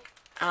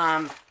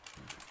found.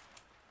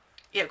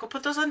 Yeah, go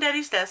put those on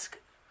Daddy's desk,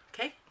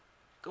 okay?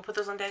 Go put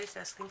those on Daddy's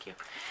desk, thank you.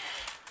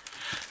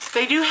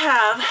 They do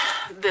have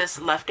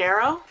this left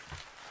arrow.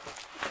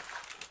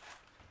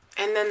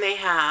 And then they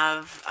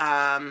have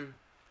an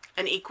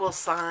equal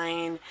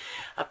sign,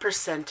 a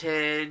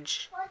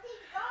percentage,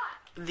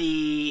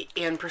 the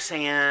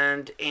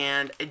ampersand,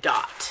 and a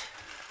dot.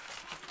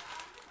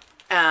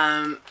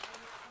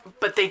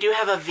 But they do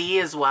have a V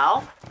as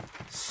well.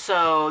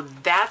 So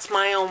that's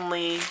my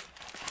only,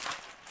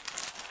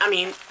 I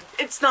mean,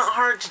 it's not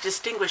hard to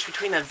distinguish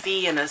between a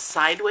V and a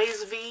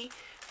sideways V,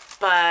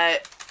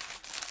 but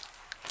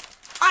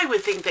I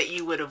would think that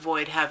you would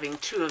avoid having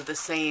two of the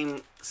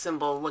same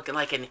symbol looking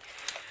like an,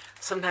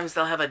 sometimes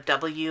they'll have a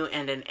W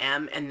and an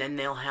M, and then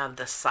they'll have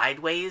the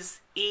sideways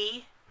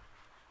E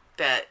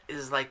that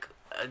is like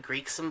a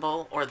Greek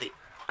symbol, or the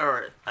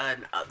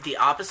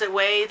opposite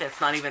way, that's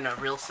not even a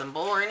real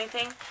symbol or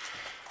anything.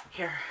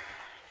 Here,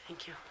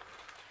 thank you.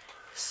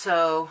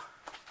 So,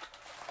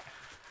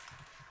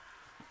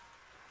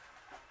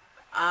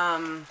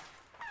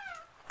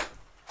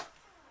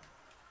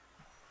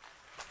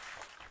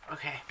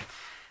 okay.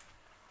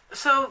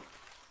 So,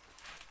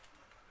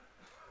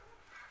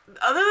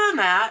 other than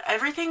that,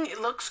 everything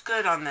looks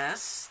good on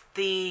this.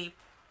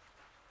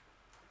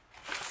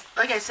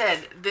 Like I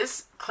said,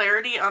 this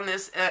clarity on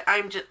this,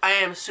 I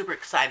am super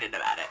excited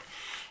about it.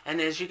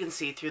 And as you can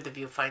see through the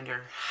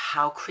viewfinder,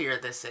 how clear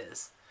this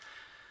is.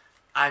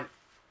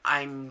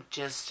 I'm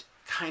just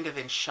kind of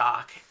in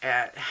shock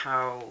at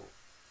how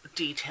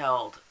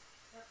detailed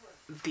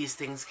these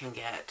things can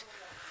get.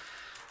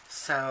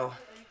 So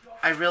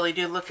I really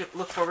do look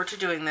forward to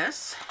doing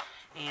this.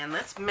 And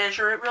let's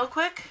measure it real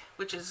quick,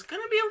 which is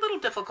going to be a little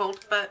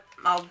difficult, but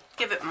I'll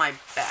give it my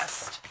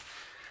best.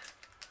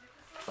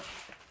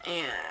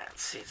 And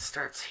let's see, it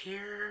starts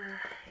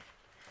here,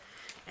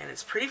 and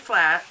it's pretty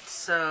flat,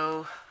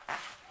 so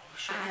we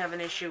shouldn't have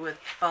an issue with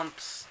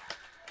bumps.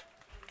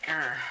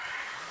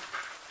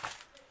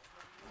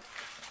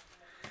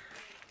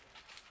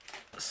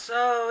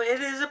 So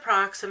it is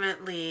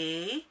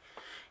approximately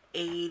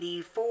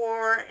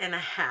 84 and a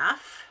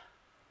half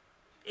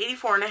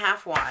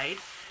wide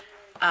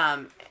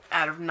out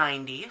of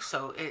 90.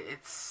 So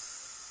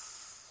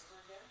it's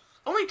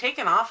only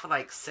taken off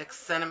like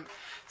 6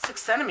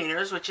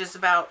 centimeters, which is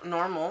about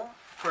normal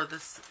for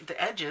the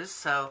edges.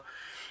 So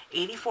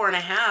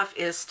 84.5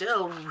 is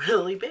still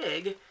really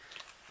big.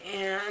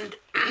 And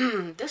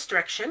this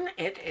direction,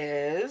 it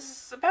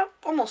is about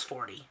almost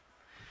 40.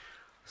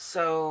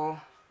 So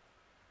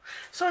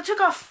it took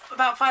off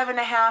about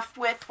 5.5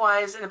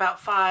 width-wise and about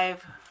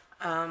 5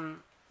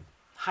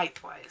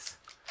 height-wise.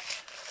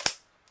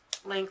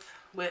 Length,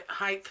 width,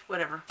 height,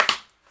 whatever.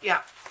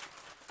 Yeah.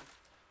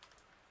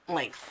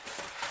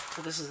 Length.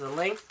 So this is the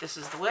length, this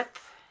is the width.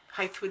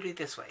 Height would be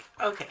this way.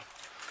 Okay.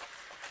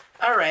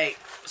 Alright,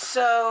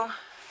 so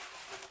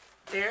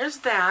there's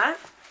that.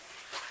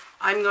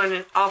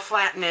 I'll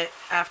flatten it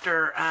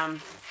after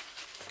I'm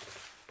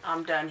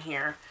done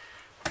here.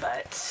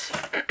 But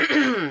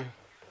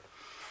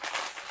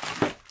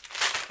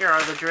here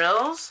are the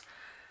drills.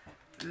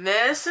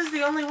 This is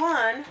the only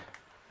one.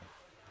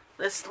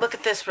 Let's look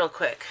at this real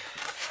quick.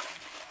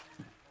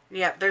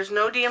 Yeah, there's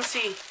no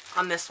DMC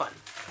on this one.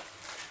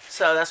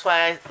 So that's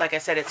why, like I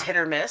said, it's hit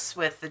or miss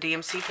with the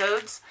DMC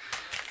codes.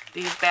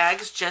 These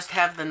bags just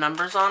have the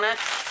numbers on it.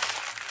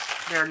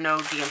 There are no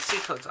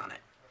DMC codes on it.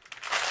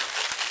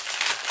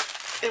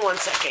 In 1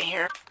 second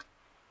here.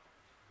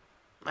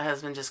 My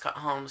husband just got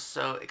home,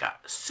 so it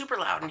got super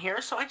loud in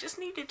here, so I just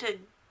needed to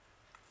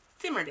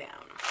simmer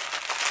down.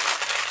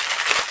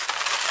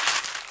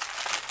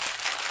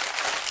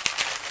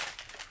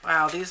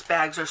 Wow, these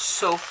bags are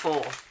so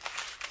full.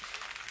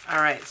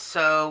 Alright,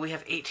 so we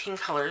have 18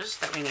 colors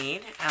that we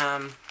need.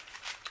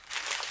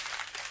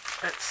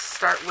 Let's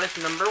start with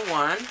number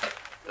 1.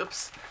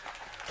 Oops.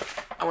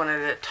 I wanted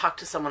to talk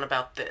to someone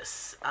about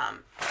this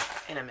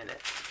in a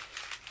minute.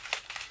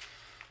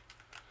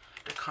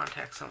 To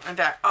contact someone. In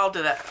fact, I'll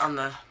do that on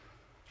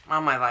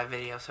my live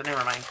video, so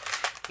never mind.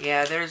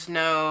 Yeah, there's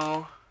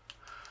no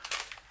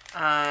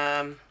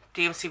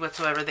DMC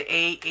whatsoever. The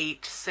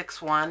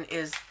A861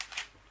 is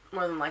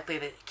more than likely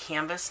the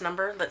canvas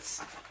number.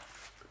 Let's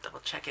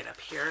double check it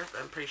up here.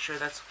 I'm pretty sure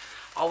that's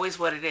always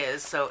what it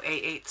is. So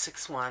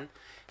A861.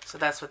 So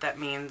that's what that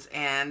means.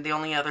 And the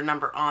only other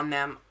number on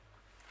them,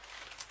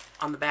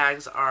 on the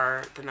bags,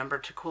 are the number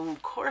to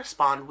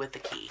correspond with the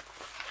key.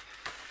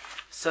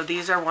 So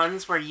these are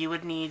ones where you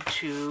would need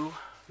to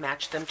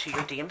match them to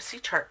your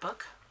DMC chart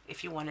book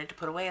if you wanted to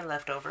put away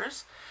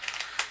leftovers.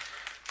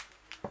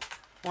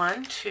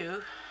 1,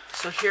 2.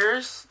 So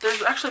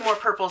there's actually more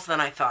purples than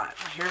I thought.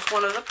 Here's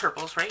one of the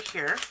purples right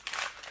here.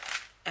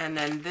 And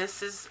then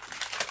this is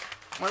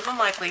more than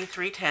likely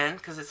 310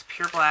 because it's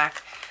pure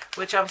black,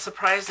 which I'm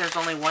surprised there's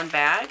only one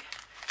bag.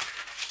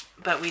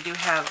 But we do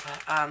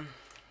have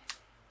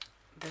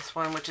this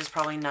one, which is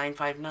probably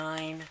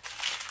 959.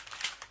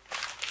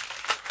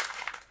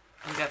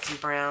 We've got some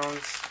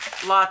browns,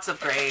 lots of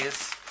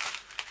grays,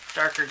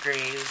 darker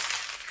grays.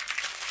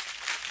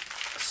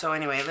 So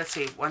anyway, let's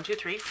see, 1, 2,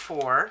 3,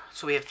 4.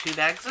 So we have 2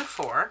 bags of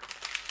 4.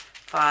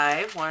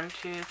 5, 1,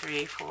 2,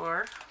 3,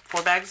 4.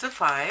 4 bags of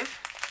 5.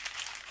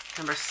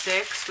 Number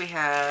 6, we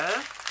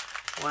have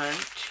 1,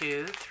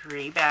 2,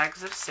 3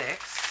 bags of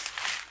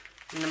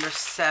 6. Number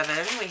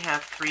 7, we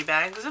have 3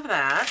 bags of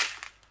that.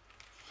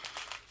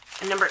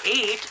 And number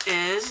 8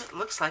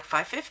 looks like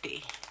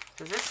 550.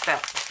 Because it's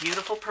that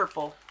beautiful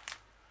purple.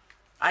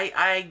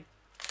 I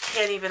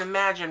can't even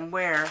imagine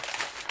where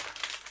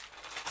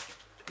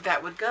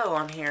that would go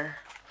on here.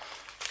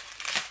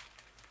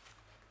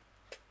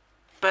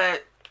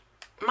 But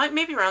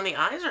maybe around the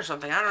eyes or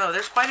something. I don't know.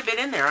 There's quite a bit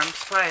in there. I'm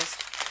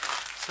surprised.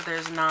 So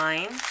there's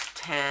 9,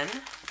 10,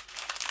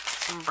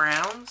 some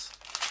browns,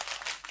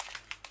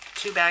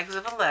 2 bags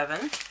of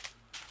 11.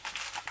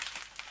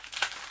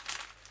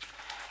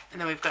 And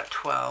then we've got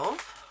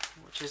 12,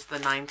 which is the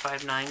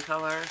 959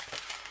 color.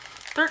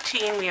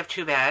 13, we have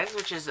 2 bags,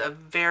 which is a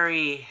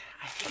very,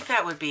 I think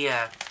that would be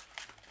a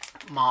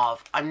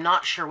mauve. I'm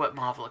not sure what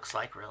mauve looks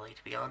like, really,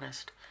 to be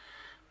honest.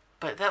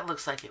 But that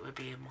looks like it would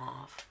be a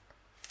mauve.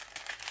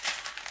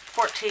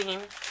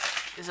 14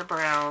 is a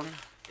brown,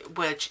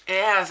 which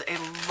it has a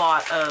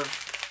lot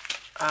of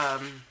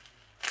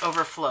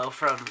overflow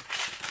from,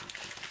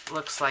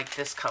 looks like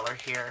this color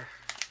here.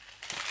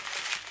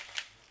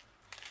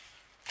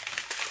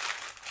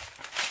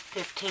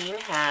 15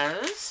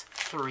 has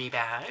 3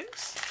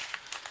 bags.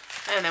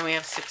 And then we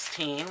have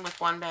 16 with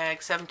 1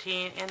 bag,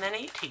 17, and then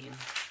 18.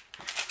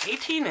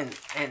 18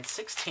 and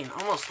 16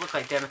 almost look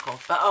identical.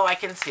 But, oh, I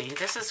can see.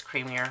 This is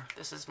creamier.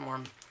 This is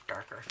more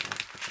darker.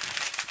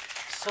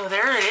 So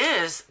there it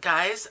is,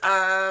 guys.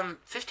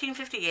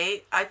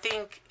 $15.58, I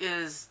think,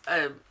 is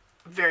a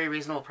very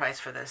reasonable price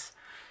for this.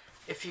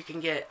 If you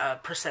can get a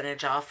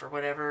percentage off or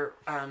whatever,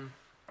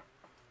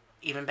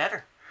 even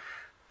better.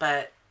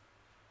 But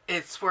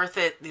it's worth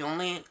it. The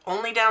only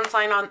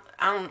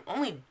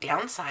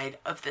downside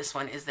of this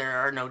one is there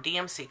are no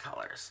DMC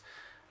colors,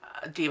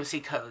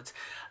 DMC codes.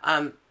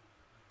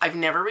 I've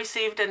never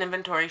received an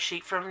inventory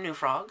sheet from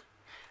newfrog.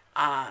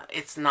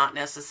 It's not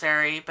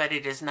necessary, but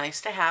it is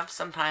nice to have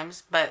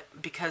sometimes. But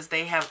because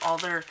they have all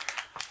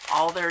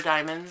their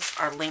diamonds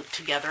are linked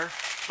together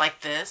like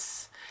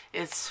this,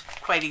 it's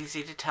quite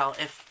easy to tell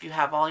if you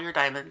have all your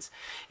diamonds.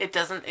 It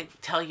doesn't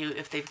tell you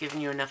if they've given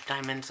you enough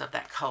diamonds of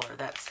that color.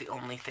 That's the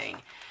only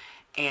thing.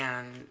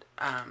 And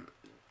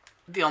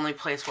the only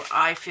place where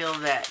I feel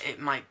that it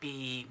might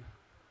be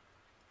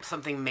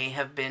something may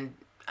have been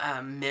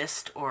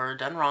missed or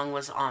done wrong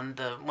was on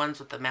the ones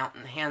with the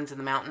mountain, hands in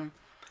the mountain,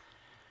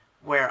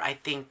 where I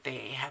think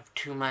they have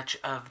too much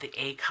of the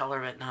A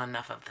color but not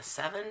enough of the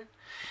 7.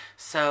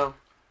 So,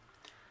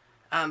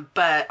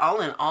 but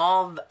all in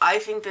all, I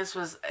think this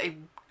was a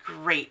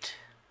great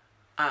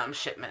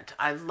shipment.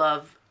 I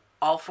love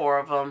all 4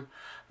 of them.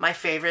 My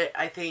favorite,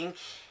 I think,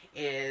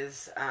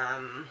 is,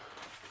 let's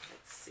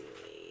see,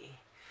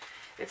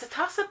 it's a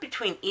toss-up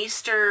between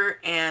Easter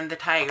and the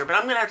tiger, but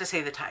I'm going to have to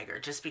say the tiger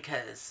just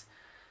because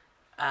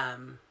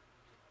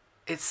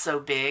it's so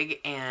big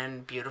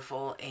and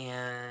beautiful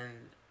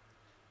and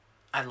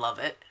I love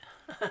it.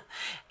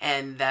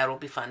 And that'll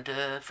be fun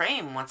to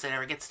frame once it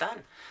ever gets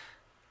done.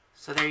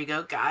 So there you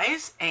go,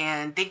 guys.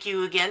 And thank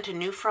you again to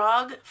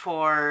newfrog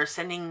for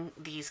sending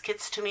these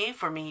kits to me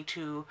for me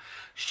to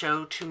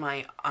show to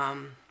my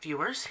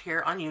viewers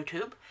here on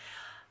YouTube.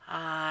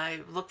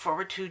 I look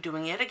forward to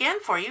doing it again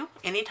for you.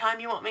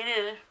 Anytime you want me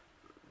to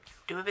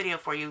do a video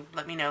for you,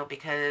 let me know,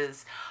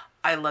 because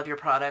I love your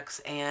products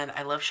and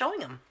I love showing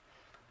them.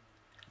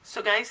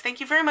 So guys,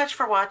 thank you very much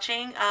for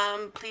watching.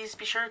 Please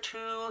be sure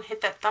to hit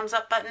that thumbs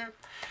up button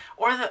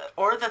or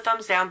the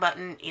thumbs down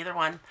button, either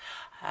one.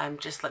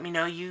 Just let me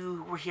know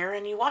you were here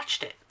and you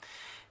watched it.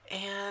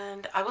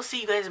 And I will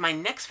see you guys in my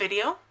next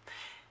video.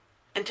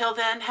 Until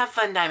then, have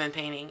fun diamond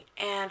painting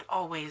and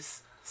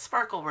always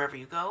sparkle wherever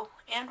you go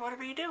and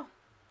whatever you do.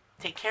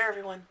 Take care,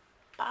 everyone.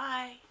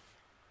 Bye.